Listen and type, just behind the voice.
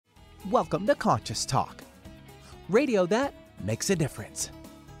Welcome to Conscious Talk, radio that makes a difference.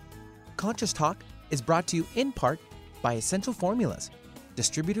 Conscious Talk is brought to you in part by Essential Formulas,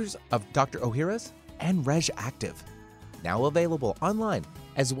 distributors of Dr. Ohhira's and Reg Active, now available online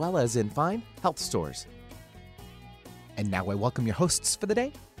as well as in fine health stores. And now I welcome your hosts for the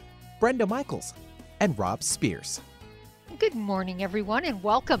day, Brenda Michaels and Rob Spears. Good morning, everyone, and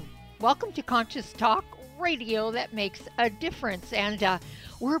welcome. Welcome to Conscious Talk, radio that makes a difference. And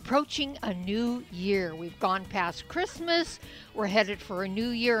we're approaching a new year. We've gone past Christmas. We're headed for a new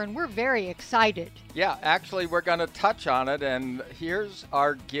year, and we're very excited. Yeah, actually, we're going to touch on it. And here's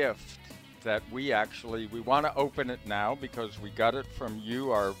our gift that we want to open it now because we got it from you,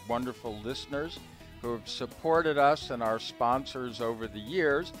 our wonderful listeners who have supported us and our sponsors over the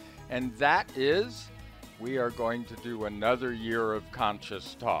years. And that is, we are going to do another year of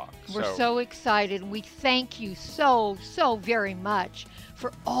Conscious Talk. We're so excited. We thank you so very much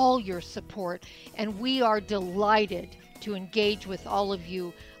for all your support. And we are delighted to engage with all of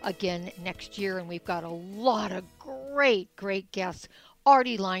you again next year. And we've got a lot of great guests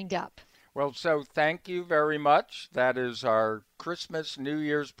already lined up. Well, so thank you very much. That is our Christmas, New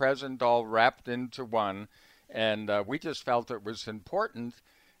Year's present all wrapped into one. And we just felt it was important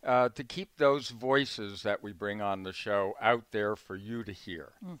to keep those voices that we bring on the show out there for you to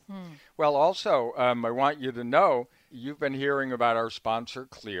hear. Mm-hmm. Well, also, I want you to know, you've been hearing about our sponsor,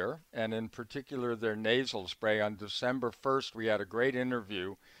 Xlear, and in particular their nasal spray. On December 1st, we had a great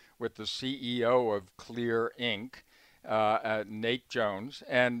interview with the CEO of Xlear Inc., Nate Jones,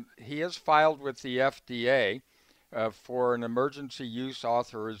 and he has filed with the FDA for an emergency use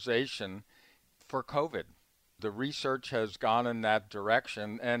authorization for COVID. The research has gone in that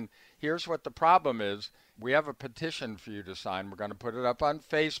direction, and here's what the problem is. We have a petition for you to sign. We're going to put it up on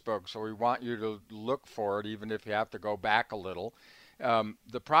Facebook, so we want you to look for it, even if you have to go back a little.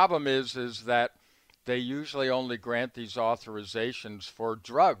 The problem is that they usually only grant these authorizations for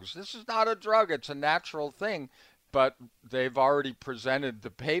drugs. This is not a drug. It's a natural thing, but they've already presented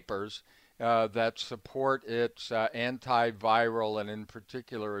the papers that support its antiviral and in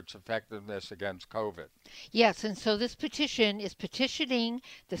particular its effectiveness against COVID. Yes, and so this petition is petitioning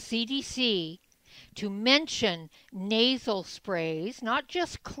the CDC to mention nasal sprays, not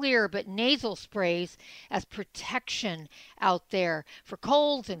just Xlear, but nasal sprays as protection out there for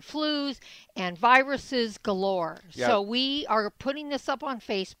colds and flus and viruses galore. Yep. So we are putting this up on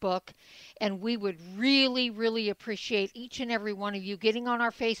Facebook, and we would really appreciate each and every one of you getting on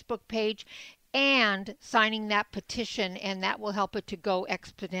our Facebook page and signing that petition, and that will help it to go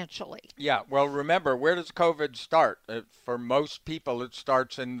exponentially. Yeah, well, remember, where does COVID start? For most people, it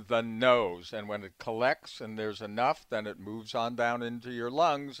starts in the nose, and when it collects and there's enough, then it moves on down into your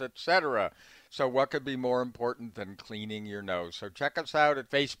lungs, etc. So what could be more important than cleaning your nose? So check us out at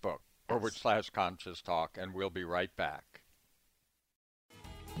Facebook, /Conscious Talk, and we'll be right back.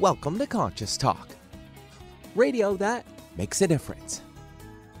 Welcome to Conscious Talk, radio that makes a difference.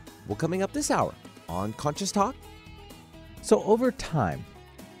 Well, coming up this hour on Conscious Talk. So over time,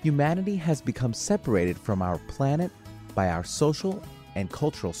 humanity has become separated from our planet by our social and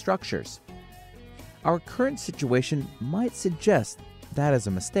cultural structures. Our current situation might suggest that is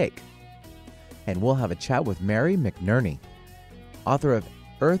a mistake. And we'll have a chat with Mary McNerney, author of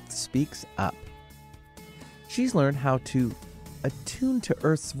Earth Speaks Up. She's learned how to attune to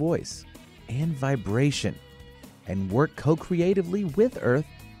Earth's voice and vibration and work co-creatively with Earth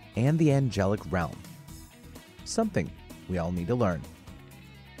and the angelic realm. Something we all need to learn.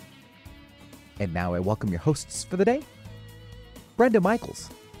 And now I welcome your hosts for the day, Brenda Michaels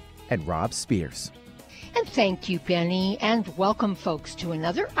and Rob Spears. And thank you, Benny, and welcome, folks, to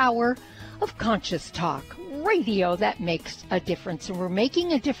another hour of Conscious Talk, radio that makes a difference. And we're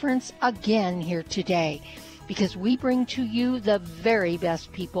making a difference again here today, because we bring to you the very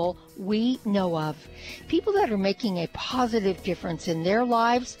best people we know of. People that are making a positive difference in their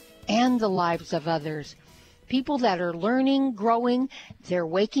lives and the lives of others. People that are learning, growing, they're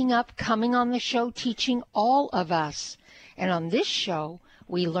waking up, coming on the show, teaching all of us. And on this show,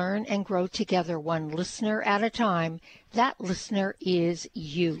 we learn and grow together, one listener at a time. That listener is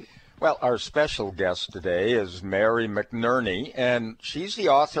you. Well, our special guest today is Mary McNerney, and she's the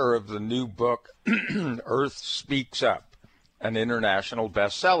author of the new book, Earth Speaks Up, an international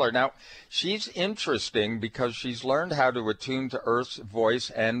bestseller. Now, she's interesting because she's learned how to attune to Earth's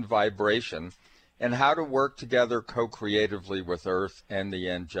voice and vibration and how to work together co-creatively with Earth and the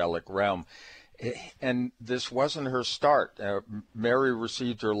angelic realm. And this wasn't her start. Mary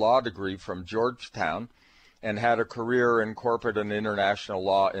received her law degree from Georgetown and had a career in corporate and international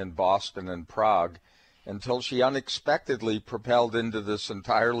law in Boston and Prague. until she unexpectedly propelled into this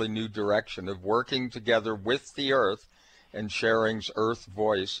entirely new direction of working together with the earth and sharing Earth's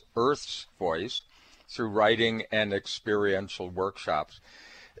voice through writing and experiential workshops.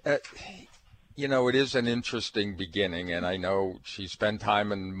 You know, it is an interesting beginning, and I know she spent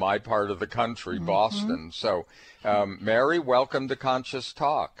time in my part of the country, Boston. So, Mary, welcome to Conscious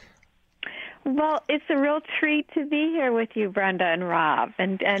Talk. Well, it's a real treat to be here with you, Brenda and Rob,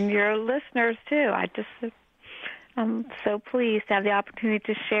 and your listeners, too. I'm so pleased to have the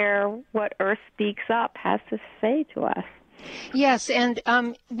opportunity to share what Earth Speaks Up has to say to us. Yes, and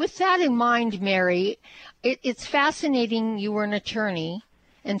with that in mind, Mary, it's fascinating. You were an attorney,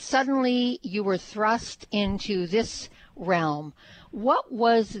 and suddenly you were thrust into this realm. What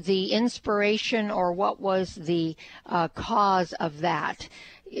was the inspiration, or what was the cause of that?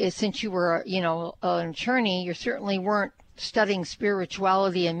 Since you were, an attorney, you certainly weren't studying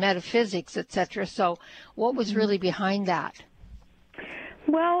spirituality and metaphysics, etc. So what was really behind that?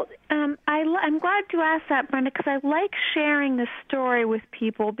 Well, I'm glad you asked that, Brenda, because I like sharing this story with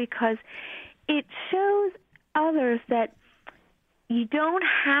people because it shows others that you don't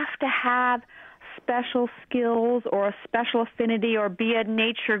have to have special skills or a special affinity or be a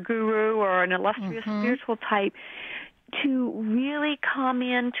nature guru or an illustrious spiritual type to really come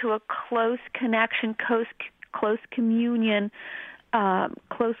into a close connection, close communion,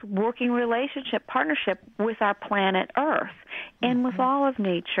 close working relationship, partnership with our planet Earth and with all of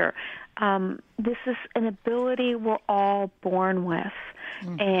nature. This is an ability we're all born with,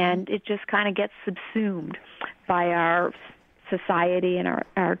 and it just kind of gets subsumed by our society and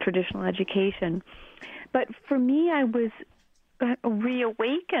our traditional education. But for me, I was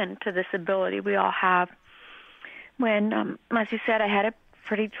reawakened to this ability we all have when, as you said, I had a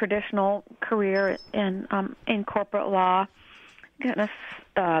pretty traditional career in corporate law, kind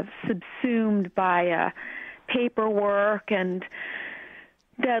of subsumed by paperwork and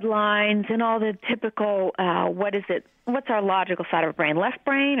deadlines and all the typical, what's our logical side of our brain, left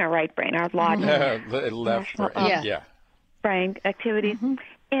brain or right brain? Our logical left brain, brain activities.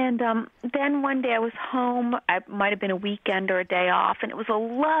 And then one day I was home. It might have been a weekend or a day off, and it was a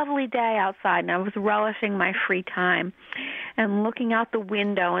lovely day outside, and I was relishing my free time and looking out the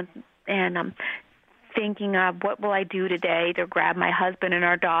window and thinking of what will I do today to grab my husband and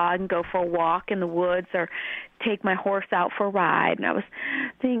our dog and go for a walk in the woods or take my horse out for a ride. And I was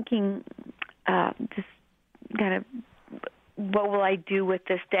thinking just kind of what will I do with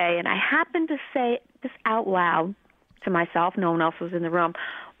this day? And I happened to say this out loud to myself. No one else was in the room.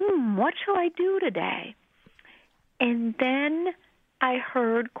 What shall I do today? And then I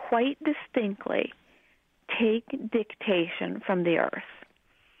heard quite distinctly, take dictation from the earth.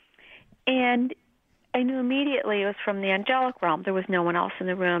 And I knew immediately it was from the angelic realm. There was no one else in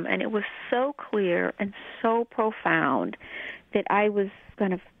the room. And it was so clear and so profound that I was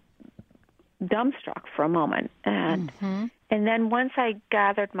kind of dumbstruck for a moment. And then once I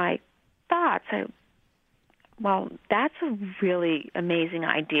gathered my thoughts, that's a really amazing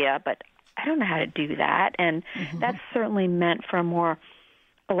idea, but I don't know how to do that. And that's certainly meant for a more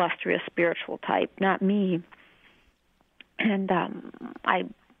illustrious spiritual type, not me. And I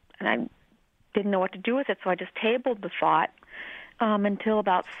didn't know what to do with it, so I just tabled the thought until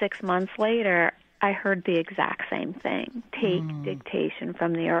about 6 months later, I heard the exact same thing, take dictation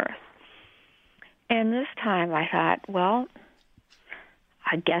from the earth. And this time I thought, well,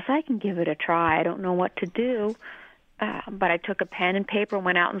 I guess I can give it a try. I don't know what to do, but I took a pen and paper and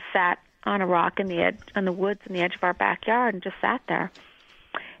went out and sat on a rock on the woods in the edge of our backyard and just sat there.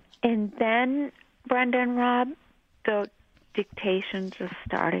 And then, Brenda and Rob, the dictation just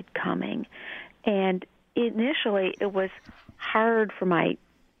started coming. And initially it was hard for my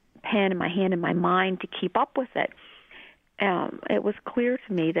pen in my hand and my mind to keep up with it. It was clear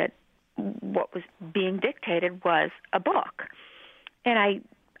to me that what was being dictated was a book. And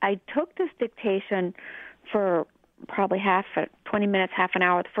I took this dictation for probably 20 minutes, half an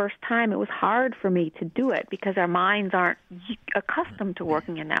hour the first time. It was hard for me to do it because our minds aren't accustomed to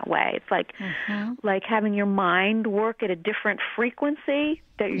working in that way. It's like having your mind work at a different frequency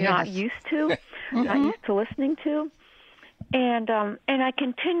that you're not used to, not used to listening to. And I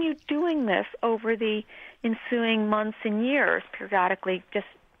continued doing this over the ensuing months and years, periodically just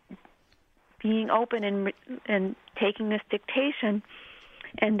being open and taking this dictation,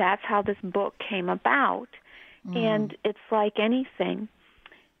 and that's how this book came about. And it's like anything.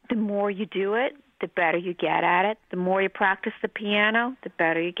 The more you do it, the better you get at it. The more you practice the piano, the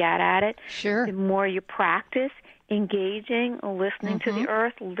better you get at it. Sure. The more you practice engaging, listening to the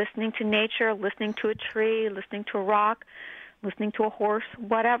earth, listening to nature, listening to a tree, listening to a rock, listening to a horse,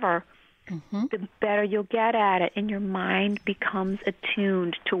 whatever, the better you'll get at it, and your mind becomes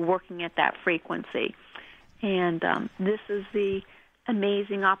attuned to working at that frequency. And this is the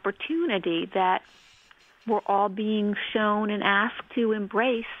amazing opportunity that we're all being shown and asked to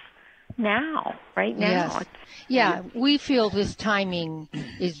embrace now, right now. Yes. We feel this timing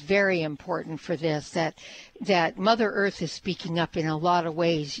is very important for this, that Mother Earth is speaking up in a lot of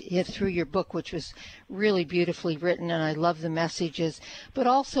ways through your book, which was really beautifully written, and I love the messages, but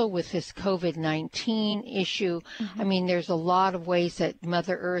also with this COVID-19 issue. I mean, there's a lot of ways that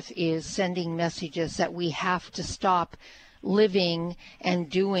Mother Earth is sending messages that we have to stop living and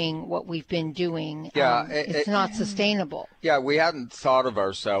doing what we've been doing. It's not sustainable. Yeah, we hadn't thought of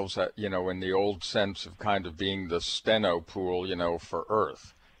ourselves, in the old sense of kind of being the steno pool, for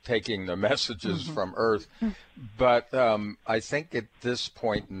Earth, taking the messages from Earth. But I think at this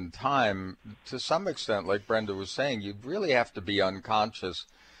point in time, to some extent, like Brenda was saying, you really have to be unconscious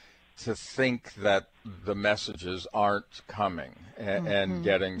to think that the messages aren't coming and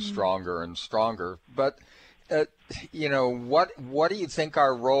getting stronger and stronger. But what do you think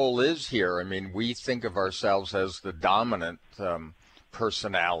our role is here? I mean, we think of ourselves as the dominant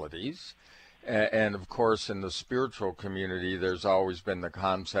personalities. And of course, in the spiritual community, there's always been the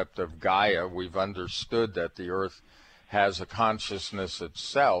concept of Gaia. We've understood that the Earth has a consciousness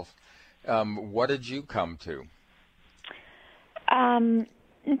itself. What did you come to?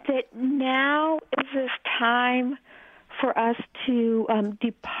 That now is this time for us to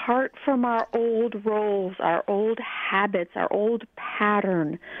depart from our old roles, our old habits, our old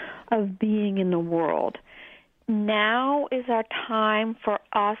pattern of being in the world. Now is our time for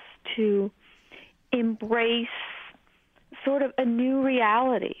us to embrace sort of a new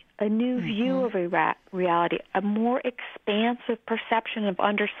reality, a new view of a reality, a more expansive perception of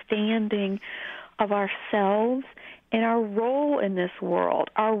understanding of ourselves and our role in this world,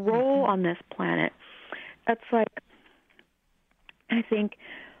 our role on this planet. That's like, I think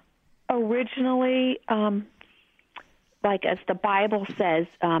originally, like as the Bible says,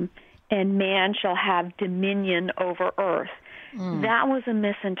 and man shall have dominion over earth. That was a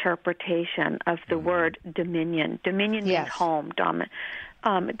misinterpretation of the word dominion. Dominion means home,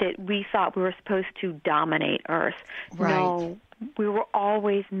 that we thought we were supposed to dominate earth. Right. No, we were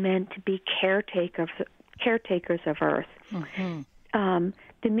always meant to be caretakers of earth.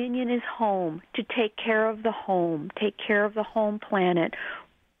 Dominion is home, to take care of the home, take care of the home planet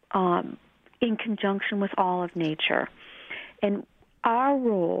in conjunction with all of nature. And our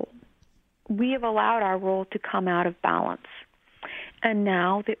role, we have allowed our role to come out of balance. And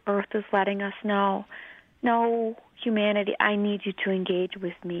now the earth is letting us know, no, humanity, I need you to engage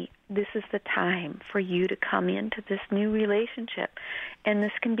with me. This is the time for you to come into this new relationship. And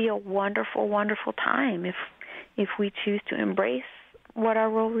this can be a wonderful, wonderful time if we choose to embrace what our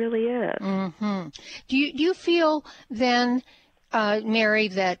role really is. Do you feel then, Mary,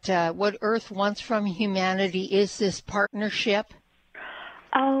 that what Earth wants from humanity is this partnership?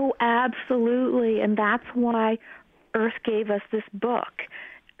 Oh, absolutely. And that's why Earth gave us this book.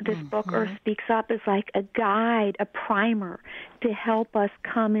 This book, Earth Speaks Up, is like a guide, a primer to help us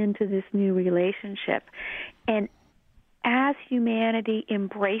come into this new relationship. And as humanity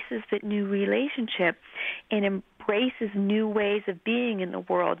embraces that new relationship and embraces new ways of being in the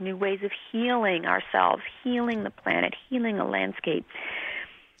world, new ways of healing ourselves, healing the planet, healing the landscape,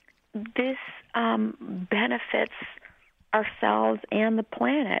 this benefits ourselves and the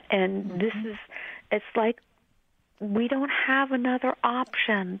planet. And it's like we don't have another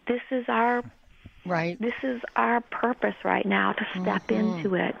option. This is our purpose right now, to step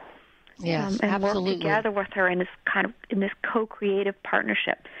into it. Yes, and absolutely. work together with her in this co-creative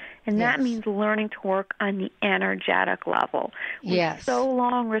partnership. And that means learning to work on the energetic level. We've so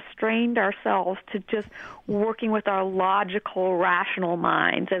long restrained ourselves to just working with our logical, rational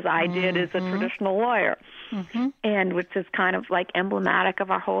minds, as I did as a traditional lawyer, and which is kind of like emblematic of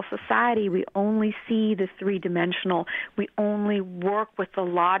our whole society. We only see the three-dimensional. We only work with the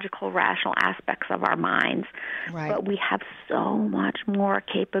logical, rational aspects of our minds. Right. But we have so much more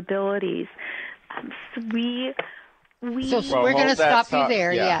capabilities. So we're going to stop you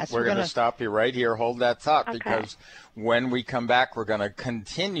there. Yes, we're going to stop you right here. Hold that thought, because when we come back, we're going to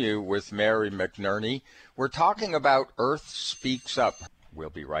continue with Mary McNerney. We're talking about Earth Speaks Up. We'll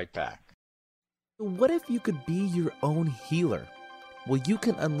be right back. What if you could be your own healer? Well, you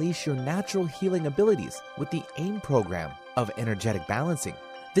can unleash your natural healing abilities with the AIM program of energetic balancing.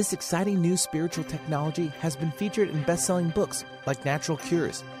 This exciting new spiritual technology has been featured in best-selling books like Natural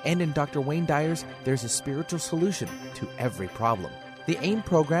Cures, and in Dr. Wayne Dyer's There's a Spiritual Solution to Every Problem. The AIM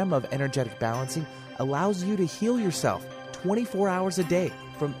program of energetic balancing allows you to heal yourself 24 hours a day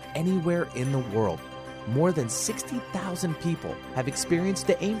from anywhere in the world. More than 60,000 people have experienced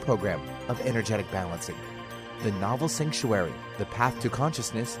the AIM program of energetic balancing. The novel Sanctuary, The Path to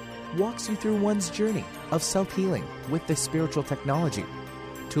Consciousness, walks you through one's journey of self-healing with the spiritual technology.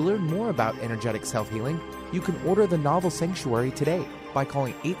 To learn more about energetic self-healing, you can order the novel Sanctuary today by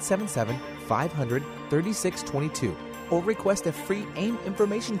calling 877-500-3622 or request a free AIM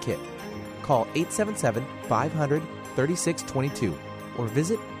information kit. Call 877-500-3622 or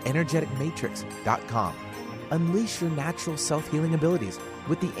visit energeticmatrix.com. Unleash your natural self-healing abilities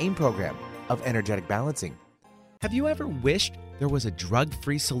with the AIM program of energetic balancing. Have you ever wished there was a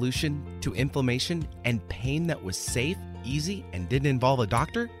drug-free solution to inflammation and pain that was safe, easy, and didn't involve a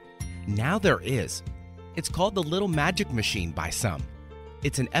doctor? Now there is. It's called the Little Magic Machine by some.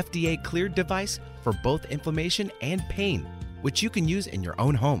 It's an FDA-cleared device for both inflammation and pain, which you can use in your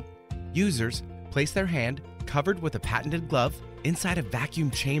own home. Users place their hand, covered with a patented glove, inside a vacuum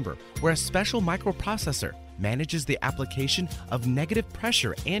chamber where a special microprocessor manages the application of negative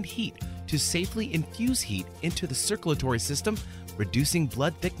pressure and heat to safely infuse heat into the circulatory system, reducing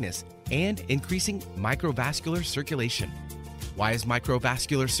blood thickness and increasing microvascular circulation. Why is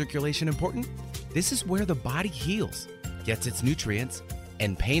microvascular circulation important? This is where the body heals, gets its nutrients,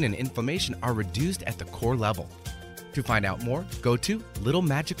 and pain and inflammation are reduced at the core level. To find out more, go to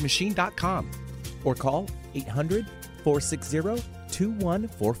littlemagicmachine.com or call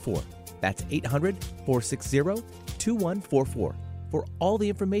 800-460-2144. That's 800-460-2144 for all the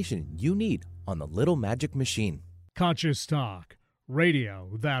information you need on the Little Magic Machine. Conscious Talk,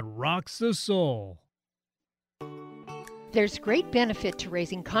 radio that rocks the soul. There's great benefit to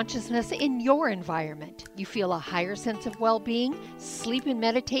raising consciousness in your environment. You feel a higher sense of well-being, sleep and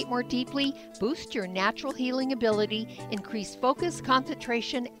meditate more deeply, boost your natural healing ability, increase focus,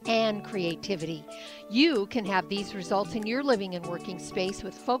 concentration, and creativity. You can have these results in your living and working space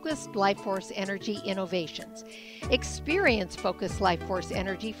with Focused Life Force Energy innovations. Experience Focused Life Force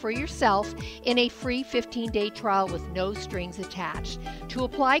Energy for yourself in a free 15-day trial with no strings attached. To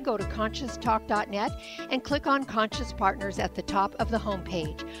apply, go to ConsciousTalk.net and click on Conscious Partners at the top of the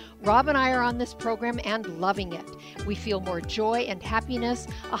homepage. Rob and I are on this program and loving it. We feel more joy and happiness,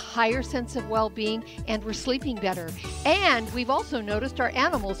 a higher sense of well-being, and we're sleeping better. And we've also noticed our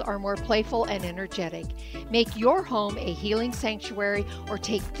animals are more playful and energetic. Make your home a healing sanctuary or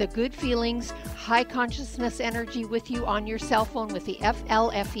take the good feelings, high consciousness energy with you on your cell phone with the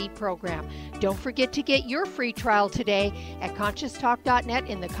FLFE program. Don't forget to get your free trial today at ConsciousTalk.net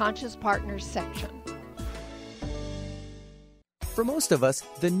in the Conscious Partners section. For most of us,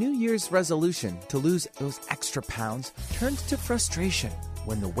 the New Year's resolution to lose those extra pounds turns to frustration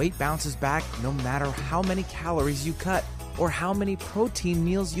when the weight bounces back no matter how many calories you cut or how many protein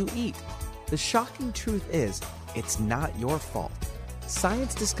meals you eat. The shocking truth is, it's not your fault.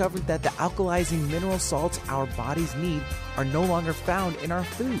 Science discovered that the alkalizing mineral salts our bodies need are no longer found in our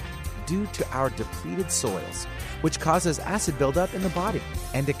food due to our depleted soils, which causes acid buildup in the body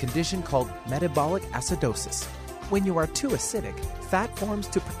and a condition called metabolic acidosis. When you are too acidic, fat forms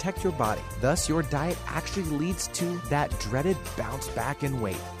to protect your body. Thus, your diet actually leads to that dreaded bounce back in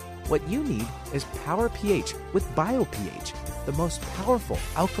weight. What you need is Power pH with BioPH, the most powerful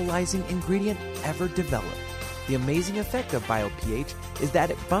alkalizing ingredient ever developed. The amazing effect of BioPH is that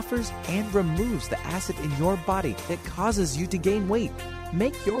it buffers and removes the acid in your body that causes you to gain weight.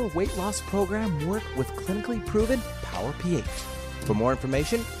 Make your weight loss program work with clinically proven Power pH. For more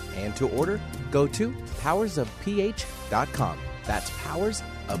information and to order, go to powersofph.com. That's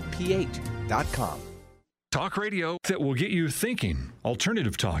powersofph.com. Talk radio that will get you thinking.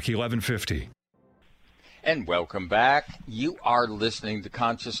 Alternative Talk 1150. And welcome back. You are listening to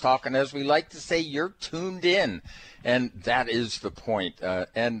Conscious Talk, and as we like to say, you're tuned in. And that is the point.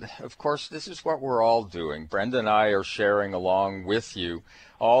 And, of course, this is what we're all doing. Brenda and I are sharing along with you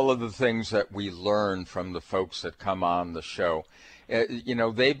all of the things that we learn from the folks that come on the show. You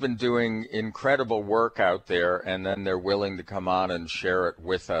know, they've been doing incredible work out there, and then they're willing to come on and share it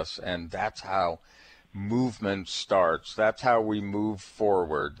with us. And that's how movement starts. That's how we move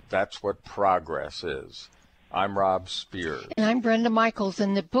forward. That's what progress is. I'm Rob Spears. And I'm Brenda Michaels,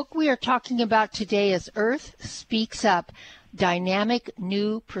 and the book we are talking about today is Earth Speaks Up, Dynamic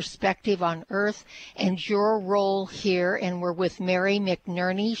New Perspective on Earth and Your Role Here. And we're with Mary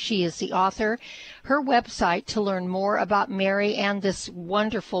McNerney. She is the author. Her website to learn more about Mary and this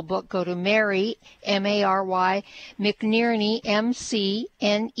wonderful book, go to Mary, M-A-R-Y, McNerney,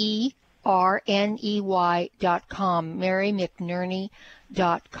 M-C-N-E-R-N-E-Y.com, MaryMcNerney.com.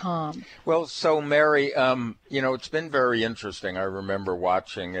 Well, so Mary, it's been very interesting. I remember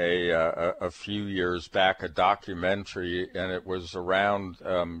watching a few years back a documentary, and it was around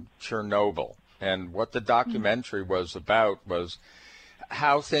Chernobyl. And what the documentary was about was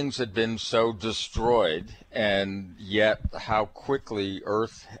how things had been so destroyed, and yet how quickly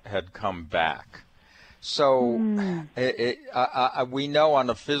Earth had come back. So we know on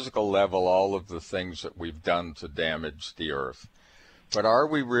a physical level all of the things that we've done to damage the Earth. But are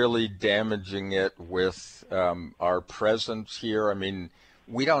we really damaging it with our presence here? I mean,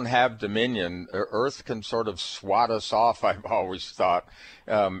 we don't have dominion. Earth can sort of swat us off, I've always thought,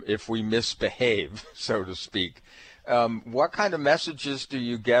 if we misbehave, so to speak. What kind of messages do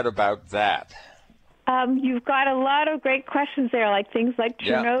you get about that? You've got a lot of great questions there, like things like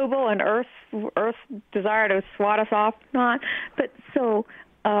Chernobyl and Earth's desire to swat us off, not. But so,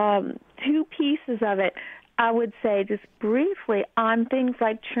 two pieces of it. I would say just briefly on things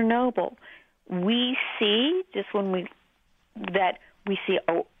like Chernobyl, we see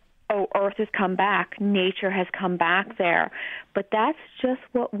Earth has come back, nature has come back there, but that's just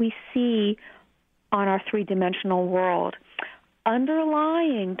what we see on our three-dimensional world.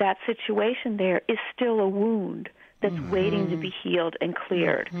 Underlying that situation there is still a wound that's waiting to be healed and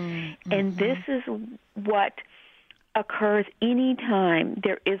cleared. And this is what occurs any time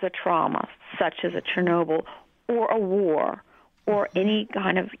there is a trauma, such as a Chernobyl or a war or any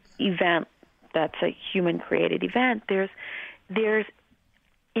kind of event that's a human-created event. There's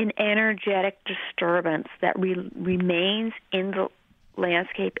an energetic disturbance that remains in the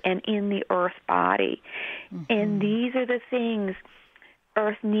landscape and in the Earth body. And these are the things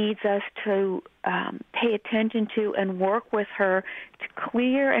Earth needs us to pay attention to and work with her to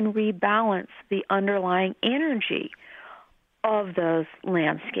clear and rebalance the underlying energy of those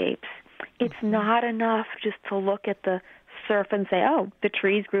landscapes. It's not enough just to look at the surf and say, oh, the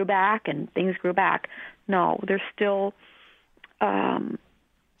trees grew back and things grew back. No, there's still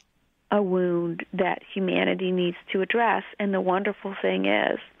a wound that humanity needs to address. And the wonderful thing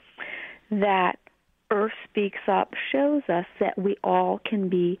is that Earth Speaks Up shows us that we all can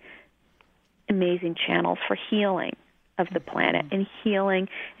be amazing channels for healing of the planet and healing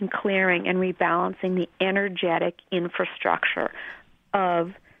and clearing and rebalancing the energetic infrastructure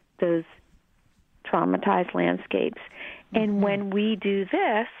of those traumatized landscapes. And when we do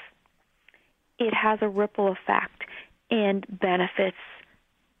this, it has a ripple effect and benefits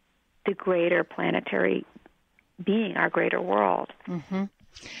the greater planetary being, our greater world.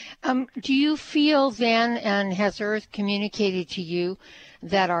 Do you feel then, and has Earth communicated to you,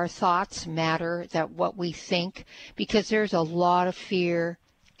 that our thoughts matter, that what we think? Because there's a lot of fear,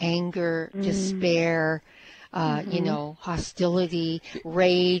 anger, despair, hostility,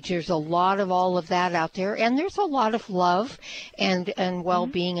 rage. There's a lot of all of that out there. And there's a lot of love and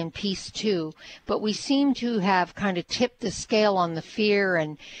well-being and peace too. But we seem to have kind of tipped the scale on the fear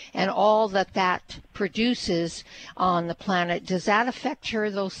and all that produces on the planet. Does that affect her,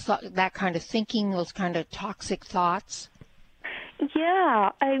 that kind of thinking, those kind of toxic thoughts?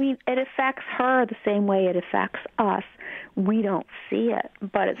 Yeah. I mean, it affects her the same way it affects us. We don't see it,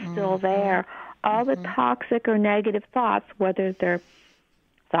 but it's still there. All the toxic or negative thoughts, whether they're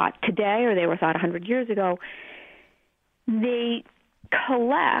thought today or they were thought 100 years ago, they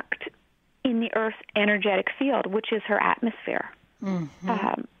collect in the Earth's energetic field, which is her atmosphere.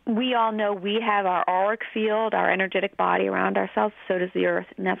 We all know we have our auric field, our energetic body around ourselves, so does the Earth,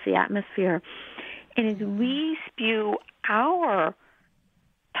 and that's the atmosphere. And as we spew our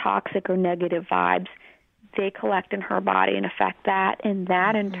toxic or negative vibes, they collect in her body and affect that, and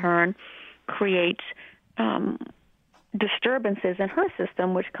that in turn creates disturbances in her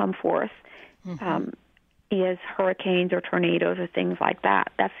system, which come forth as hurricanes or tornadoes or things like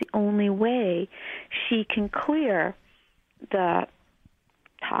that. That's the only way she can clear the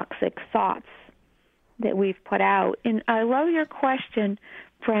toxic thoughts that we've put out. And I love your question,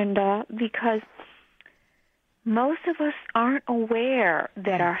 Brenda, because most of us aren't aware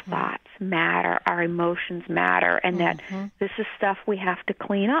that our thoughts matter, our emotions matter, and that this is stuff we have to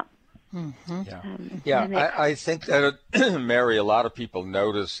clean up. I think that, Mary, a lot of people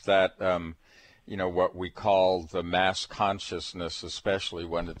notice that, what we call the mass consciousness, especially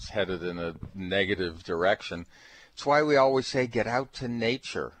when it's headed in a negative direction. It's why we always say get out to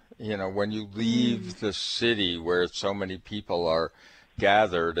nature. When you leave the city where so many people are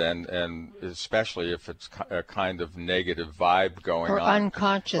gathered, and especially if it's a kind of negative vibe going on.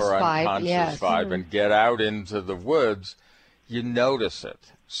 Unconscious vibe, and get out into the woods, you notice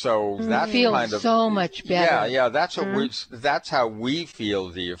it. So that's feels kind of so much better. That's what that's how we feel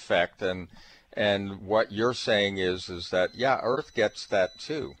the effect, and And what you're saying is that, yeah, Earth gets that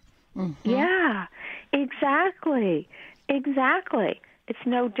too. Mm-hmm. Yeah, exactly. Exactly. It's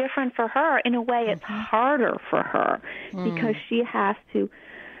no different for her. In a way, it's harder for her because she has to,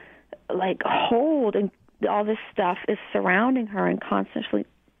 like, hold, and all this stuff is surrounding her and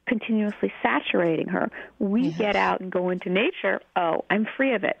continuously saturating her. We get out and go into nature, oh, I'm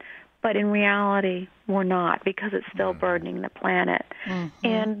free of it. But in reality, we're not, because it's still burdening the planet.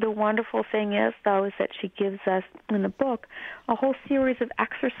 And the wonderful thing is, though, is that she gives us, in the book, a whole series of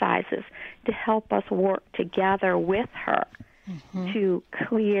exercises to help us work together with her to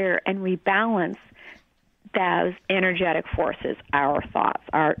clear and rebalance those energetic forces, our thoughts,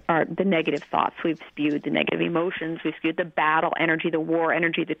 the negative thoughts we've spewed, the negative emotions we've spewed, the battle energy, the war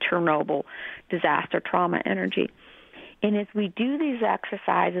energy, the Chernobyl disaster trauma energy. And as we do these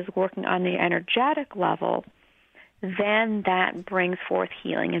exercises working on the energetic level, then that brings forth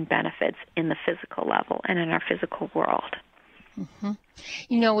healing and benefits in the physical level and in our physical world.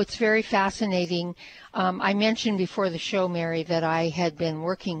 You know, it's very fascinating. I mentioned before the show, Mary, that I had been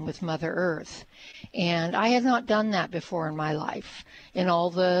working with Mother Earth, and I had not done that before in my life. In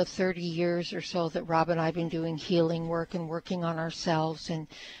all the 30 years or so that Rob and I have been doing healing work and working on ourselves and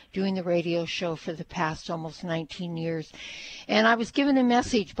doing the radio show for the past almost 19 years. And I was given a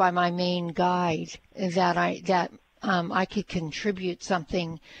message by my main guide that I could contribute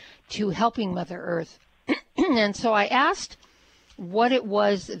something to helping Mother Earth. And so I asked what it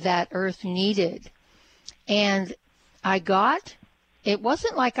was that Earth needed. And it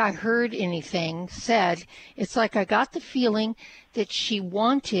wasn't like I heard anything said. It's like I got the feeling that she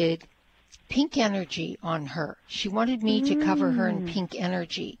wanted pink energy on her. She wanted me to cover her in pink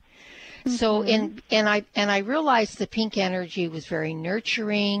energy. So, and I realized the pink energy was very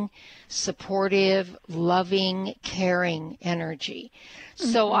nurturing, supportive, loving, caring energy.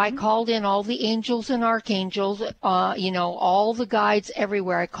 So I called in all the angels and archangels, all the guides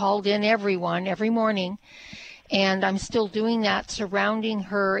everywhere. I called in everyone every morning, and I'm still doing that, surrounding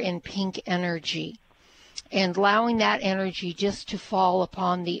her in pink energy and allowing that energy just to fall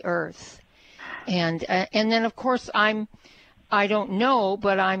upon the earth. And then, of course, I don't know,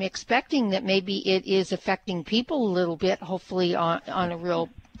 but I'm expecting that maybe it is affecting people a little bit, hopefully on a real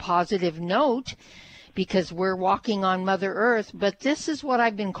positive note, because we're walking on Mother Earth. But this is what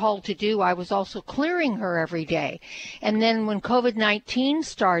I've been called to do. I was also clearing her every day. And then when COVID-19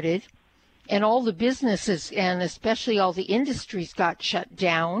 started and all the businesses and especially all the industries got shut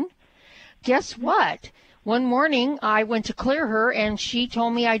down, guess what? One morning I went to clear her and she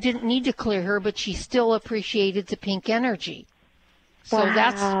told me I didn't need to clear her, but she still appreciated the pink energy. So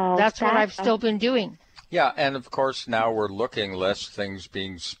that's what I've still been doing. Yeah, and of course now we're looking less things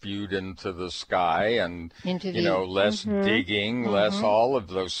being spewed into the sky and, less digging, less all of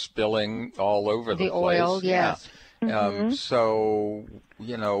those spilling all over the place. The oil, yes. Yeah. So,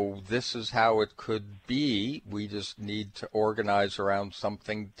 this is how it could be. We just need to organize around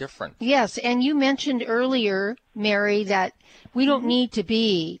something different. Yes, and you mentioned earlier, Mary, that we don't need to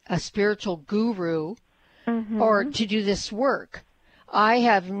be a spiritual guru or to do this work. I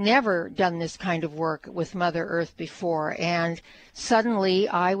have never done this kind of work with Mother Earth before, and suddenly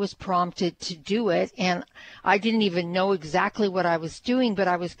I was prompted to do it, and I didn't even know exactly what I was doing, but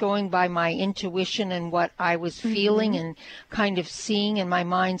I was going by my intuition and what I was feeling and kind of seeing in my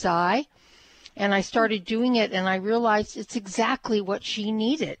mind's eye, and I started doing it, and I realized it's exactly what she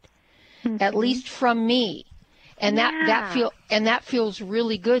needed, at least from me, and that feels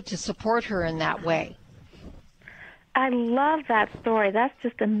really good to support her in that way. I love that story. That's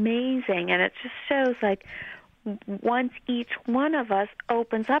just amazing. And it just shows, like, once each one of us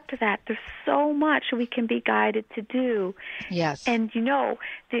opens up to that, there's so much we can be guided to do. Yes. And, the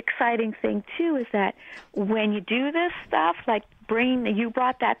exciting thing, too, is that when you do this stuff, like you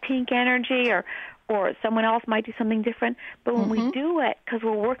brought that pink energy or someone else might do something different, but when we do it, because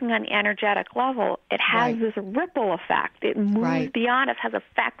we're working on the energetic level, it has this ripple effect. It moves beyond us, has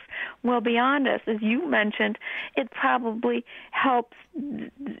effects well beyond us. As you mentioned, it probably helps,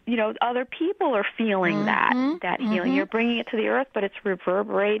 other people are feeling that healing. You're bringing it to the earth, but it's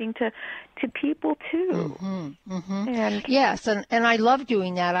reverberating to people, too. And yes, and I love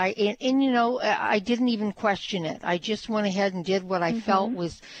doing that. I didn't even question it. I just went ahead and did what I felt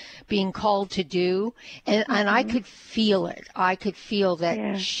was being called to do, and I could feel it. I could feel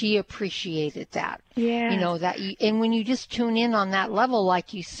that she appreciated that. Yeah. And when you just tune in on that level,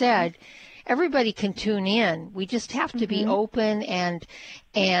 like you said, everybody can tune in. We just have to be open and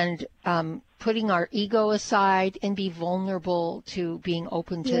putting our ego aside and be vulnerable to being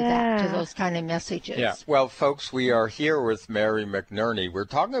open to that, to those kind of messages. Yeah. Well, folks, we are here with Mary McNerney. We're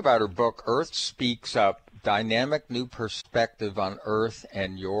talking about her book, Earth Speaks Up, Dynamic New Perspective on Earth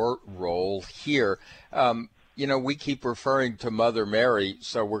and Your Role Here. We keep referring to Mother Mary,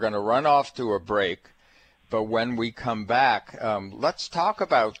 so we're going to run off to a break. But when we come back, let's talk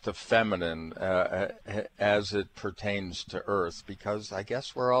about the feminine as it pertains to Earth, because I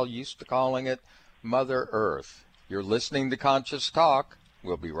guess we're all used to calling it Mother Earth. You're listening to Conscious Talk.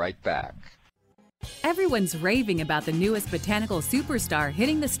 We'll be right back. Everyone's raving about the newest botanical superstar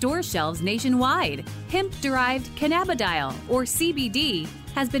hitting the store shelves nationwide. Hemp-derived cannabidiol, or CBD,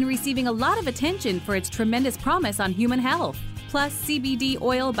 has been receiving a lot of attention for its tremendous promise on human health. Plus, CBD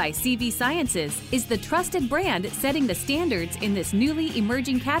Oil by CV Sciences is the trusted brand setting the standards in this newly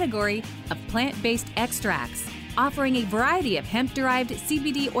emerging category of plant-based extracts, offering a variety of hemp-derived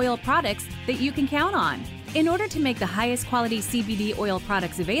CBD oil products that you can count on. In order to make the highest quality CBD oil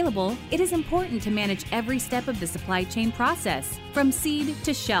products available, it is important to manage every step of the supply chain process, from seed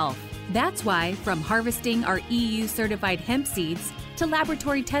to shelf. That's why, from harvesting our EU-certified hemp seeds, to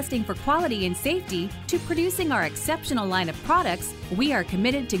laboratory testing for quality and safety, to producing our exceptional line of products, we are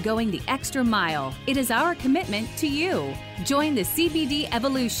committed to going the extra mile. It is our commitment to you. Join the CBD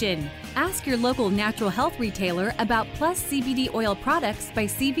evolution. Ask your local natural health retailer about Plus CBD oil products by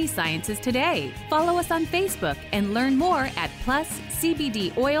CV Sciences today. Follow us on Facebook and learn more at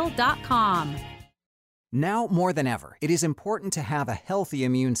pluscbdoil.com. Now more than ever, it is important to have a healthy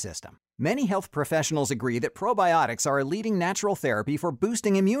immune system. Many health professionals agree that probiotics are a leading natural therapy for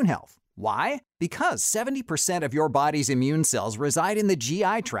boosting immune health. Why? Because 70% of your body's immune cells reside in the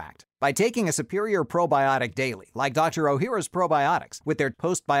GI tract. By taking a superior probiotic daily, like Dr. Ohhira's probiotics, with their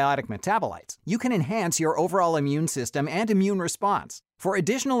postbiotic metabolites, you can enhance your overall immune system and immune response. For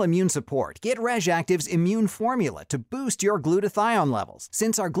additional immune support, get RegActive's Immune Formula to boost your glutathione levels,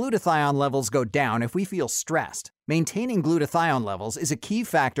 since our glutathione levels go down if we feel stressed. Maintaining glutathione levels is a key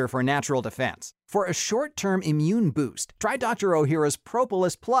factor for natural defense. For a short-term immune boost, try Dr. Ohhira's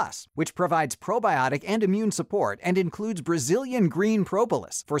Propolis Plus, which provides probiotic and immune support and includes Brazilian green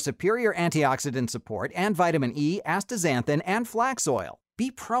propolis for superior antioxidant support and vitamin E, astaxanthin, and flax oil. Be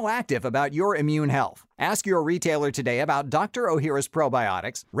proactive about your immune health. Ask your retailer today about Dr. Ohhira's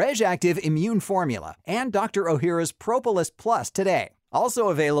probiotics, RegActive Immune Formula, and Dr. Ohhira's Propolis Plus today. Also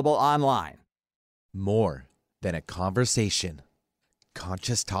available online. More than a conversation.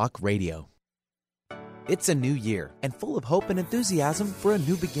 Conscious Talk Radio. It's a new year and full of hope and enthusiasm for a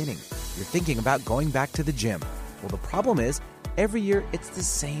new beginning. You're thinking about going back to the gym. Well, the problem is, every year it's the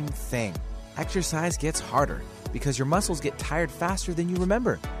same thing. Exercise gets harder because your muscles get tired faster than you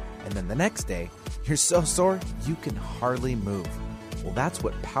remember. And then the next day, you're so sore you can hardly move. Well, that's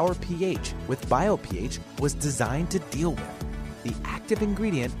what Power pH with BioPH was designed to deal with. The active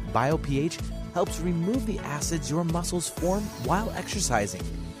ingredient, BioPH, helps remove the acids your muscles form while exercising,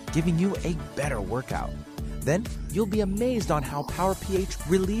 giving you a better workout. Then you'll be amazed on how Power pH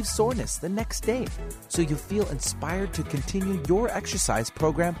relieves soreness the next day, so you'll feel inspired to continue your exercise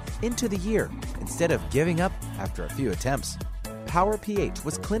program into the year instead of giving up after a few attempts. Power pH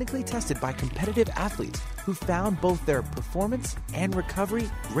was clinically tested by competitive athletes who found both their performance and recovery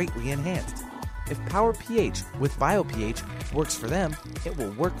greatly enhanced. If Power pH with BioPH works for them, it will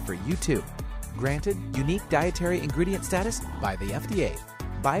work for you too. Granted unique dietary ingredient status by the FDA.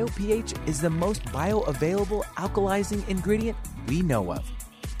 BioPH is the most bioavailable alkalizing ingredient we know of.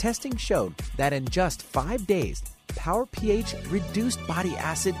 Testing showed that in just 5 days, Power pH reduced body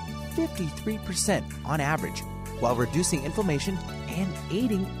acid 53% on average, while reducing inflammation and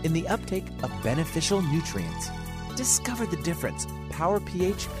aiding in the uptake of beneficial nutrients. Discover the difference Power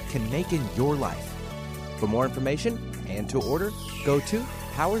pH can make in your life. For more information and to order, go to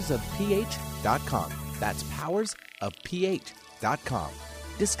powersofph.com. That's powersofph.com.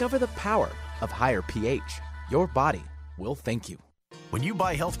 Discover the power of higher pH. Your body will thank you. When you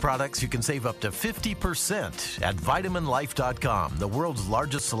buy health products, you can save up to 50% at VitaminLife.com, the world's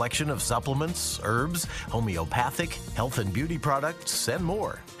largest selection of supplements, herbs, homeopathic, health and beauty products, and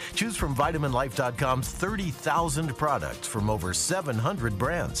more. Choose from VitaminLife.com's 30,000 products from over 700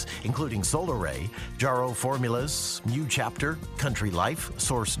 brands, including Solaray, Jarrow Formulas, New Chapter, Country Life,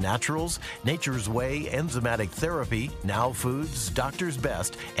 Source Naturals, Nature's Way, Enzymatic Therapy, Now Foods, Doctor's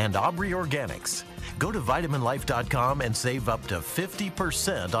Best, and Aubrey Organics. Go to VitaminLife.com and save up to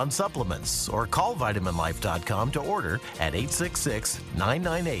 50% on supplements, or call VitaminLife.com to order at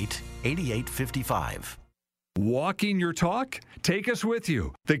 866-998-8855. Walking your talk? Take us with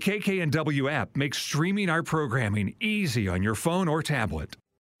you. The KKNW app makes streaming our programming easy on your phone or tablet.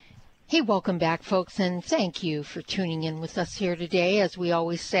 Hey, welcome back, folks, and thank you for tuning in with us here today, as we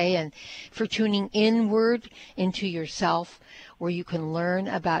always say, and for tuning inward into yourself, where you can learn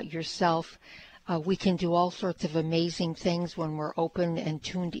about yourself. We can do all sorts of amazing things when we're open and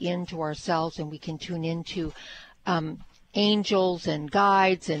tuned into ourselves, and we can tune into angels and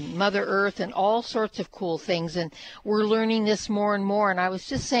guides and Mother Earth and all sorts of cool things. And we're learning this more and more. And I was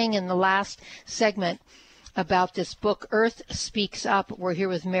just saying in the last segment about this book, Earth Speaks Up. We're here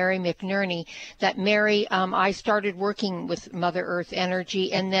with Mary McNerney. That Mary, I started working with Mother Earth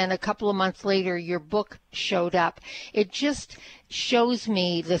Energy, and then a couple of months later, your book showed up. It just shows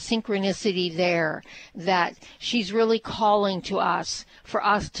me the synchronicity there, that she's really calling to us for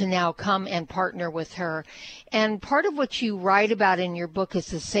us to now come and partner with her. And part of what you write about in your book is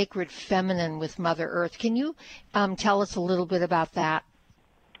the sacred feminine with Mother Earth. Can you tell us a little bit about that?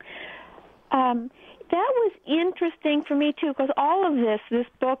 That was interesting for me, too, because all of this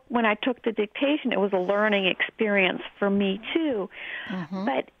book, when I took the dictation, it was a learning experience for me, too. Mm-hmm.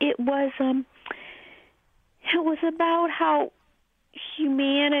 But it was about how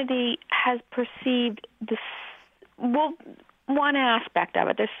humanity has perceived this, well, one aspect of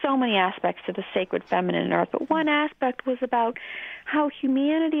it. There's so many aspects to the sacred feminine earth, but one aspect was about how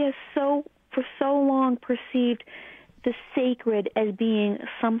humanity has for so long perceived the sacred as being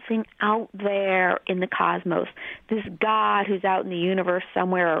something out there in the cosmos, this God who's out in the universe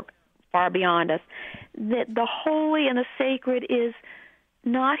somewhere far beyond us, that the holy and the sacred is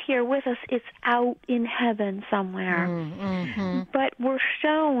not here with us, it's out in heaven somewhere. Mm-hmm. But we're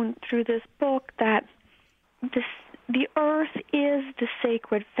shown through this book that the earth is the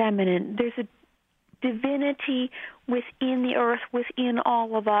sacred feminine. There's a divinity within the earth, within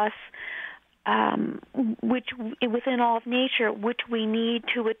all of us, which within all of nature, which we need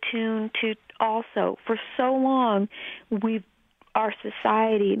to attune to also. For so long, our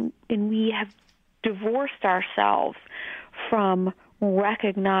society, and we have divorced ourselves from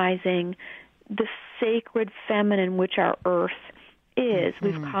recognizing the sacred feminine, which our earth is. Mm-hmm.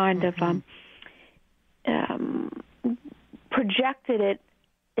 We've kind of projected it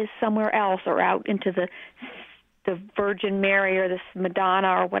as somewhere else, or out into the Virgin Mary or this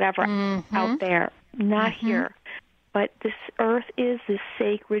Madonna or whatever out there, not here. But this earth is this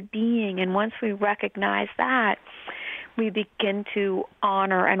sacred being, and once we recognize that, we begin to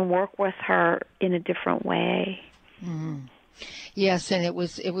honor and work with her in a different way. Mm. Yes, and it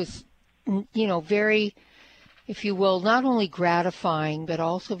was very, if you will, not only gratifying, but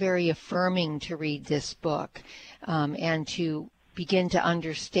also very affirming to read this book and to begin to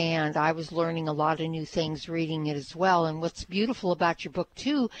understand. I was learning a lot of new things reading it as well. And what's beautiful about your book,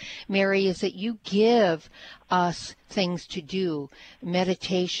 too, Mary, is that you give us things to do,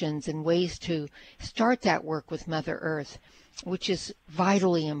 meditations and ways to start that work with Mother Earth, which is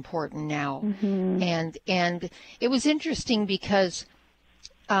vitally important now. Mm-hmm. And it was interesting because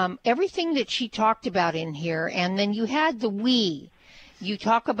everything that she talked about in here, and then you had the we. You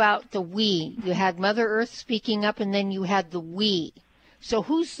talk about the we. You had Mother Earth speaking up, and then you had the we. So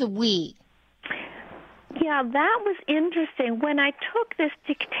who's the we? Yeah, that was interesting. When I took this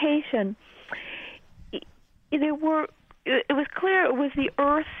dictation, it was clear it was the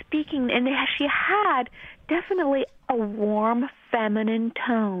earth speaking, and she had definitely a warm feminine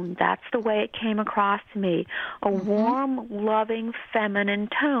tone. That's the way it came across to me, a warm, loving feminine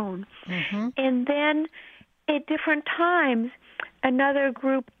tone. Mm-hmm. And then at different times, another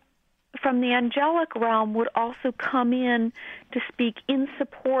group from the angelic realm would also come in to speak in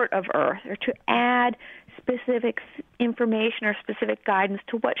support of Earth, or to add specific information or specific guidance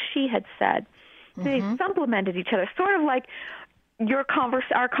to what she had said. So they supplemented each other, sort of like our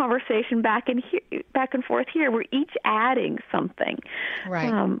conversation back and forth here. We're each adding something,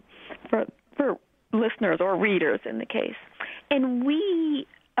 right? For listeners or readers in the case, and we.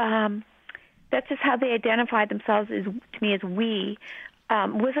 That's just how they identified themselves to me as we,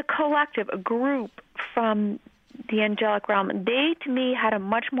 was a collective, a group from the angelic realm. They, to me, had a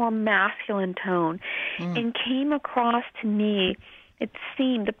much more masculine tone and came across to me,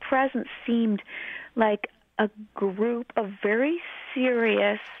 the presence seemed like a group of very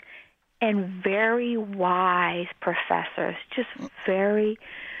serious and very wise professors, just very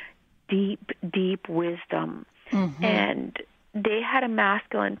deep, deep wisdom. Mm-hmm. And they had a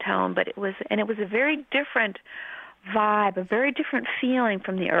masculine tone, but it was a very different vibe, a very different feeling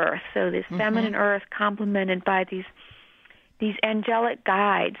from the earth. So this feminine earth complemented by these angelic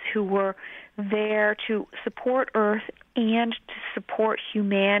guides who were there to support Earth and to support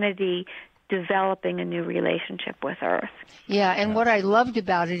humanity developing a new relationship with Earth. Yeah, and what I loved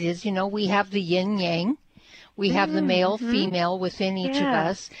about it is, we have the yin yang. We have the male, female within each of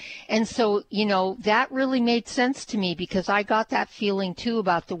us. And so, that really made sense to me because I got that feeling too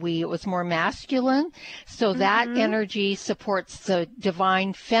about the we. It was more masculine. So that energy supports the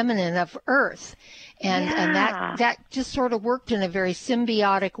divine feminine of Earth. And that just sort of worked in a very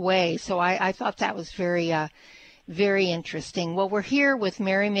symbiotic way. So I thought that was very interesting. Well, we're here with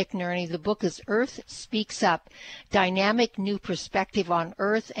Mary McNerney. The book is Earth Speaks Up, Dynamic New Perspective on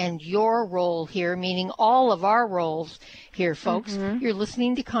Earth and Your Role Here, meaning all of our roles here, folks. You're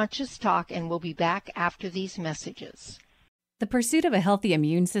listening to Conscious Talk, and we'll be back after these messages. The pursuit of a healthy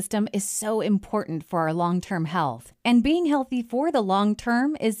immune system is so important for our long-term health. And being healthy for the long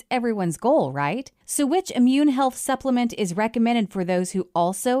term is everyone's goal, right? So which immune health supplement is recommended for those who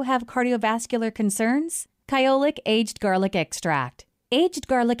also have cardiovascular concerns? Kyolic Aged Garlic Extract. Aged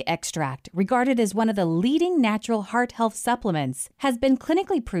garlic extract, regarded as one of the leading natural heart health supplements, has been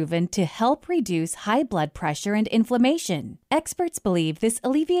clinically proven to help reduce high blood pressure and inflammation. Experts believe this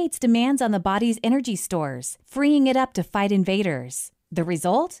alleviates demands on the body's energy stores, freeing it up to fight invaders. The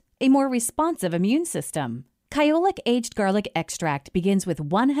result? A more responsive immune system. Kyolic Aged Garlic Extract begins with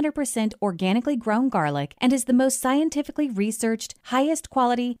 100% organically grown garlic and is the most scientifically researched, highest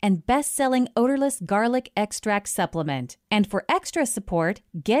quality, and best-selling odorless garlic extract supplement. And for extra support,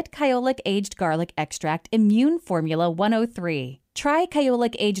 get Kyolic Aged Garlic Extract Immune Formula 103. Try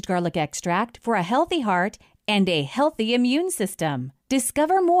Kyolic Aged Garlic Extract for a healthy heart and a healthy immune system.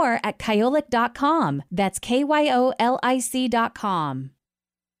 Discover more at kyolic.com. That's KYOLIC.com.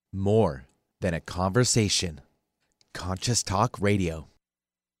 More than a conversation. Conscious Talk Radio.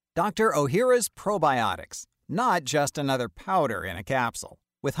 Dr. Ohhira's Probiotics, not just another powder in a capsule.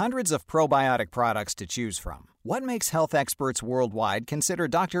 With hundreds of probiotic products to choose from, what makes health experts worldwide consider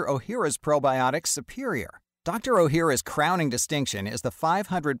Dr. Ohhira's Probiotics superior? Dr. Ohhira's crowning distinction is the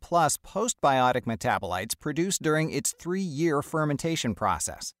 500-plus postbiotic metabolites produced during its 3-year fermentation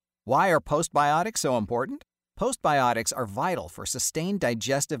process. Why are postbiotics so important? Postbiotics are vital for sustained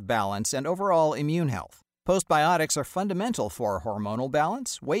digestive balance and overall immune health. Postbiotics are fundamental for hormonal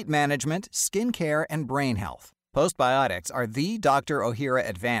balance, weight management, skin care, and brain health. Postbiotics are the Dr. Ohhira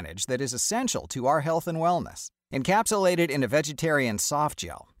advantage that is essential to our health and wellness. Encapsulated in a vegetarian soft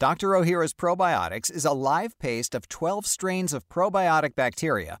gel, Dr. Ohhira's Probiotics is a live paste of 12 strains of probiotic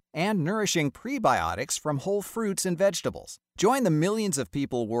bacteria and nourishing prebiotics from whole fruits and vegetables. Join the millions of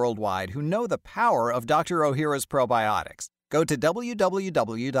people worldwide who know the power of Dr. Ohhira's Probiotics. Go to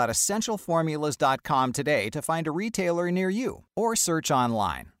www.essentialformulas.com today to find a retailer near you or search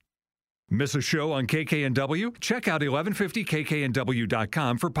online. Miss a show on KKNW? Check out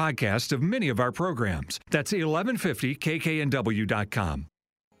 1150kknw.com for podcasts of many of our programs. That's 1150kknw.com.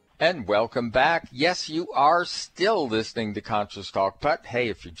 And welcome back. Yes, you are still listening to Conscious Talk, but hey,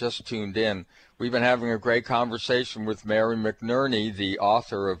 if you just tuned in, we've been having a great conversation with Mary McNerney, the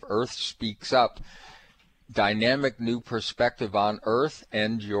author of Earth Speaks Up, Dynamic New Perspective on Earth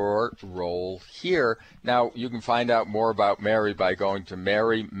and Your Role Here. Now, you can find out more about Mary by going to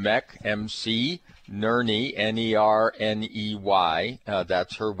Mary Mech, M-C, Nerney, N-E-R-N-E-Y.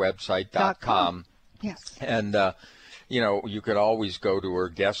 That's her website.com. Yes. And, you could always go to her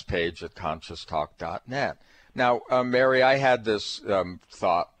guest page at conscioustalk.net. Now, Mary, I had this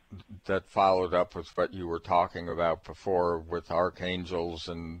thought that followed up with what you were talking about before with archangels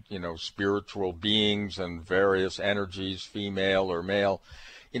and, spiritual beings and various energies, female or male.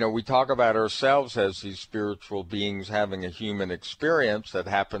 We talk about ourselves as these spiritual beings having a human experience that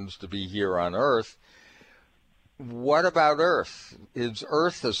happens to be here on Earth. What about Earth? Is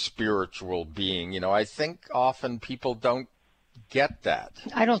Earth a spiritual being? I think often people don't get that.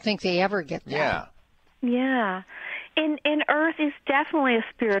 I don't think they ever get that. Yeah. And Earth is definitely a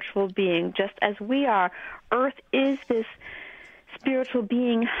spiritual being, just as we are. Earth is this spiritual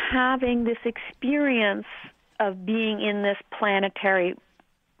being having this experience of being in this planetary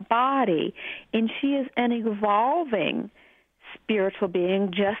body. And she is an evolving spiritual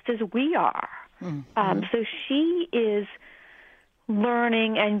being just as we are. Mm-hmm. So she is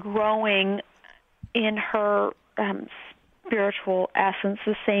learning and growing in her spiritual essence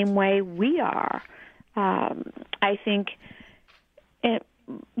the same way we are. I think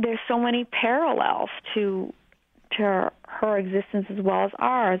there's so many parallels to her existence as well as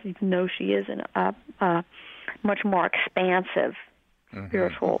ours, even though she is a much more expansive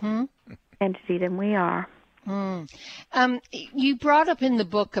spiritual entity than we are. You brought up in the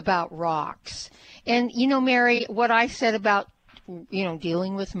book about rocks. And, Mary, what I said about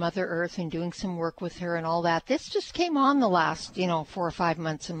dealing with Mother Earth and doing some work with her and all that. This just came on the last, 4 or 5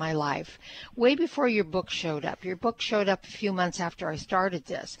 months in my life, way before your book showed up. Your book showed up a few months after I started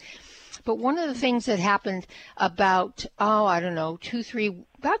this. But one of the things that happened about, about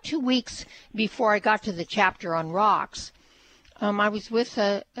 2 weeks before I got to the chapter on rocks, I was with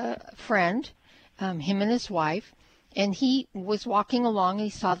a friend, him and his wife, and he was walking along and he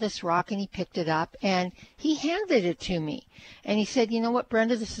saw this rock and he picked it up and he handed it to me. And he said, "You know what,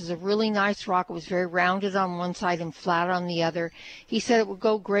 Brenda, this is a really nice rock. It was very rounded on one side and flat on the other." He said it would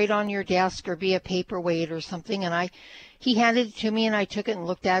go great on your desk or be a paperweight or something. And he handed it to me and I took it and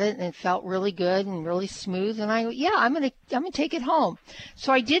looked at it and it felt really good and really smooth. And I'm going to take it home.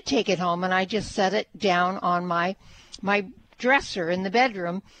 So I did take it home and I just set it down on my dresser in the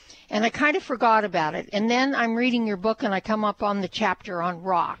bedroom. And I kind of forgot about it. And then I'm reading your book and I come up on the chapter on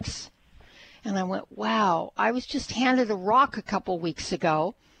rocks. And I went, wow, I was just handed a rock a couple weeks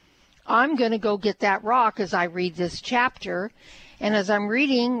ago. I'm going to go get that rock as I read this chapter. And as I'm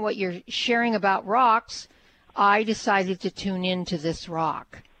reading what you're sharing about rocks, I decided to tune into this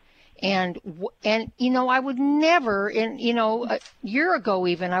rock. And I would never, a year ago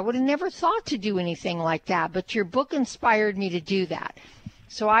even, I would have never thought to do anything like that. But your book inspired me to do that.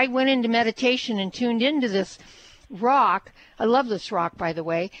 So I went into meditation and tuned into this rock. I love this rock, by the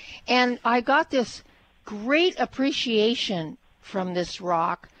way. And I got this great appreciation from this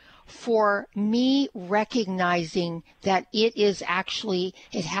rock for me recognizing that it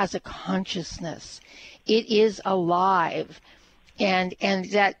has a consciousness. It is alive. And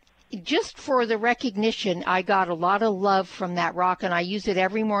that just for the recognition, I got a lot of love from that rock. And I use it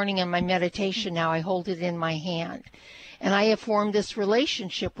every morning in my meditation now. I hold it in my hand. And I have formed this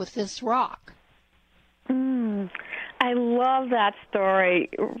relationship with this rock. I love that story,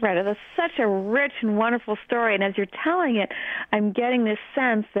 Retta. That's such a rich and wonderful story. And as you're telling it, I'm getting this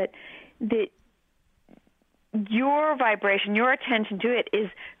sense that your vibration, your attention to it is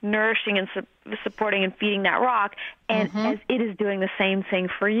nourishing and supporting and feeding that rock. And as it is doing the same thing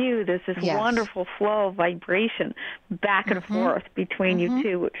for you, there's this wonderful flow of vibration back and forth between you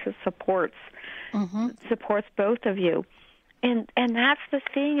two, which supports both of you. And that's the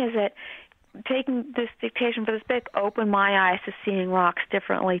thing, is that taking this dictation for this book opened my eyes to seeing rocks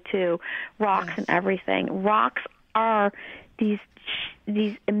differently too. Rocks and everything. Rocks are these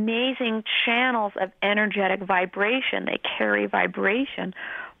amazing channels of energetic vibration. They carry vibration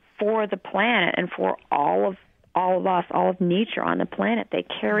for the planet and for all of us, all of nature on the planet. They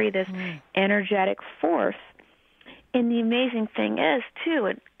carry this energetic force. And the amazing thing is, too,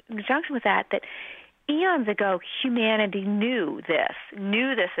 in conjunction with that eons ago, humanity knew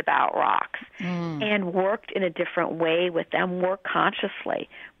this about rocks and worked in a different way with them, worked consciously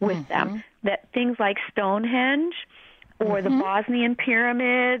with them. That things like Stonehenge or the Bosnian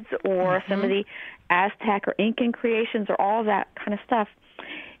pyramids or some of the Aztec or Incan creations or all that kind of stuff,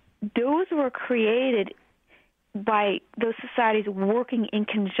 those were created by those societies working in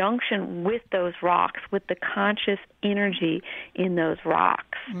conjunction with those rocks, with the conscious energy in those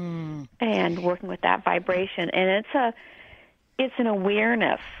rocks, and working with that vibration. And it's an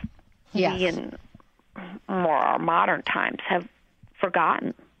awareness we in more modern times have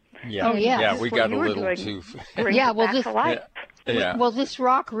forgotten. Yeah, we got a little too. Well, this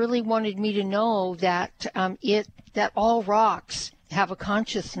rock really wanted me to know that that all rocks have a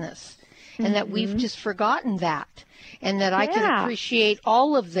consciousness. And that we've just forgotten that, and that I can appreciate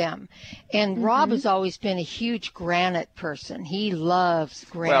all of them. And Rob has always been a huge granite person. He loves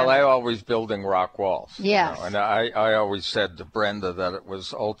granite. Well, I always building rock walls. Yes. And I always said to Brenda that it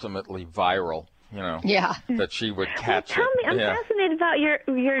was ultimately viral. That she would catch tell me, I'm fascinated about your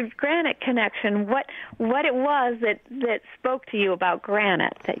granite connection. What it was that spoke to you about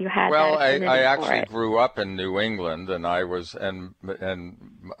granite that you had? Well, I actually grew up in New England, and I was and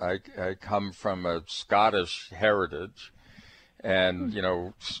I come from a Scottish heritage, and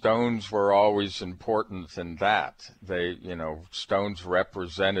stones were always important in that. Stones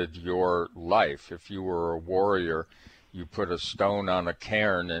represented your life. If you were a warrior, you put a stone on a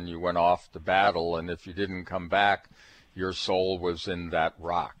cairn and you went off to battle, and if you didn't come back, your soul was in that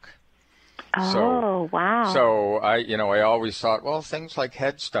rock. Wow. So I always thought, well, things like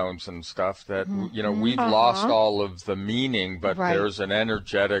headstones and stuff that, we've lost all of the meaning, but there's an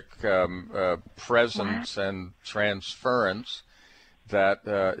energetic presence and transference that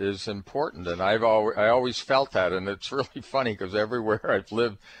is important, and I always felt that, and it's really funny because everywhere I've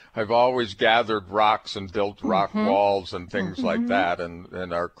lived, I've always gathered rocks and built rock walls and things like that,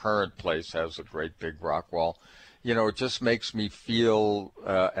 and our current place has a great big rock wall it just makes me feel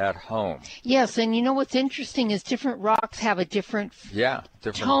at home. Yes, and you know what's interesting is different rocks have a different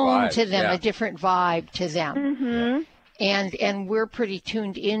different tone vibe. to them, Yeah. a different vibe to them. Mm-hmm. And we're pretty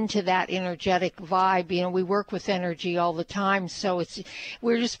tuned into that energetic vibe. We work with energy all the time, so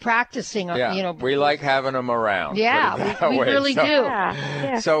we're just practicing. Yeah. We like having them around. Yeah, we really do.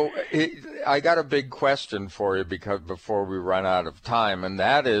 Yeah. So I got a big question for you before we run out of time, and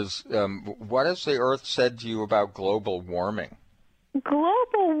that is, what has the Earth said to you about global warming?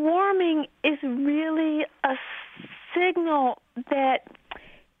 Global warming is really a signal that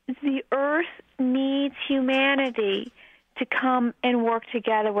the Earth needs humanity to come and work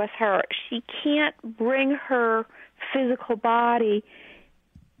together with her. She can't bring her physical body.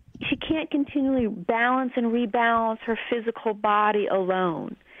 She can't continually balance and rebalance her physical body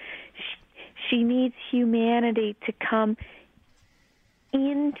alone. She needs humanity to come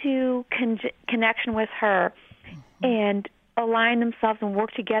into connection with her and align themselves and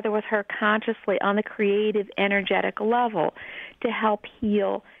work together with her consciously on the creative, energetic level to help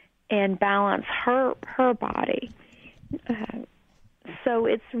heal and balance her body. So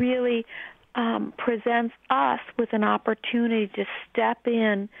it's really presents us with an opportunity to step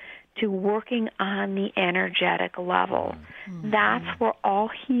in to working on the energetic level. That's where all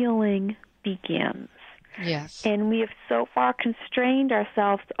healing begins. Yes. And we have so far constrained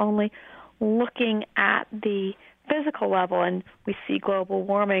ourselves to only looking at the physical level, and we see global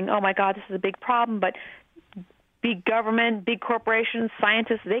warming. Oh my God, this is a big problem, but big government, big corporations,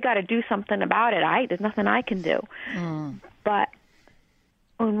 scientists, they got to do something about it. There's nothing I can do. But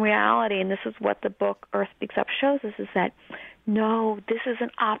in reality, and this is what the book Earth Speaks Up shows us, is that no, this is an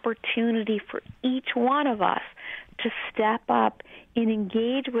opportunity for each one of us to step up and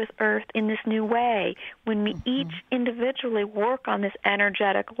engage with Earth in this new way. When we each individually work on this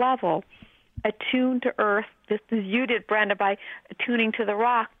energetic level, attune to Earth, just as you did, Brenda, by attuning to the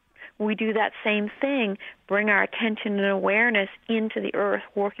rock, we do that same thing, bring our attention and awareness into the Earth,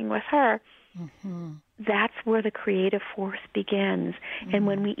 working with her. That's where the creative force begins. And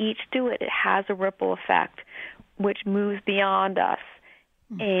when we each do it, it has a ripple effect, which moves beyond us.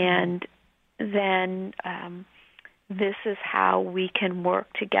 And then this is how we can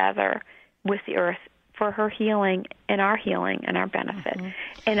work together with the Earth for her healing and our benefit.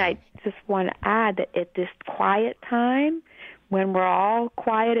 And I just want to add that at this quiet time, when we're all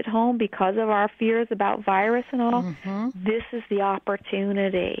quiet at home because of our fears about virus and all, this is the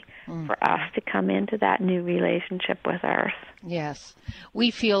opportunity for us to come into that new relationship with Earth. Yes.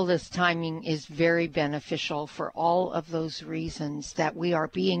 We feel this timing is very beneficial for all of those reasons, that we are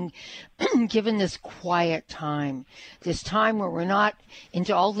being given this quiet time, this time where we're not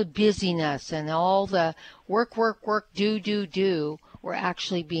into all the busyness and all the work, do. We're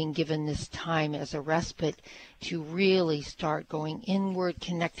actually being given this time as a respite to really start going inward,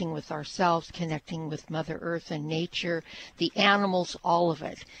 connecting with ourselves, connecting with Mother Earth and nature, the animals, all of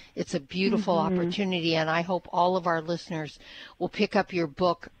it. It's a beautiful opportunity, and I hope all of our listeners will pick up your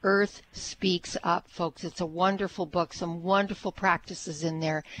book, Earth Speaks Up, folks. It's a wonderful book, some wonderful practices in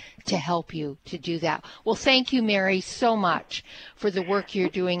there to help you to do that. Well, thank you, Mary, so much for the work you're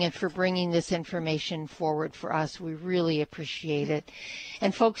doing and for bringing this information forward for us. We really appreciate it.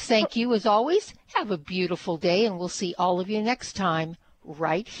 And folks, thank you as always. Have a beautiful day, and we'll see all of you next time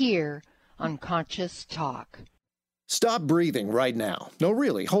right here on Conscious Talk. Stop breathing right now. No,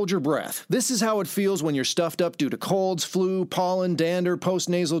 really, hold your breath. This is how it feels when you're stuffed up due to colds, flu, pollen, dander,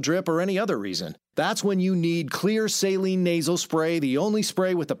 postnasal drip, or any other reason. That's when you need Clear Saline Nasal Spray, the only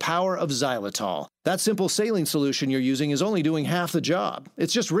spray with the power of xylitol. That simple saline solution you're using is only doing half the job.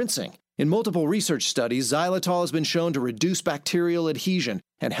 It's just rinsing. In multiple research studies, xylitol has been shown to reduce bacterial adhesion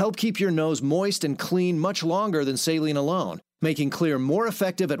and help keep your nose moist and clean much longer than saline alone, making Clear more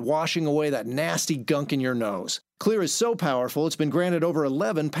effective at washing away that nasty gunk in your nose. Clear is so powerful, it's been granted over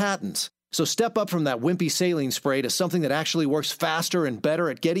 11 patents. So step up from that wimpy saline spray to something that actually works faster and better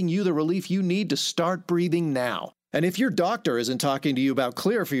at getting you the relief you need to start breathing now. And if your doctor isn't talking to you about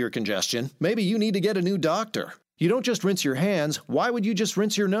Clear for your congestion, maybe you need to get a new doctor. You don't just rinse your hands. Why would you just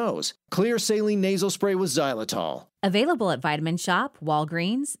rinse your nose? Clear Saline Nasal Spray with xylitol. Available at Vitamin Shop,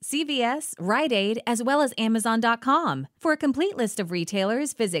 Walgreens, CVS, Rite Aid, as well as Amazon.com. For a complete list of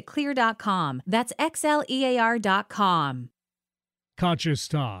retailers, visit Clear.com. That's XLEAR.com. Conscious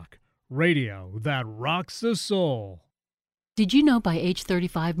Talk, radio that rocks the soul. Did you know by age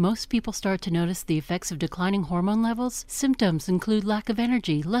 35, most people start to notice the effects of declining hormone levels? Symptoms include lack of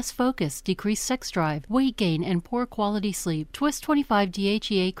energy, less focus, decreased sex drive, weight gain, and poor quality sleep. Twist 25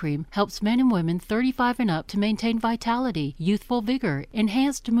 DHEA cream helps men and women 35 and up to maintain vitality, youthful vigor,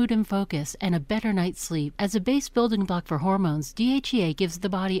 enhanced mood and focus, and a better night's sleep. As a base building block for hormones, DHEA gives the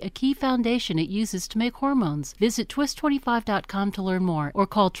body a key foundation it uses to make hormones. Visit twist25.com to learn more or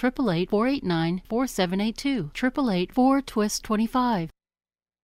call 888-489-4782. 888-4-TWIST25.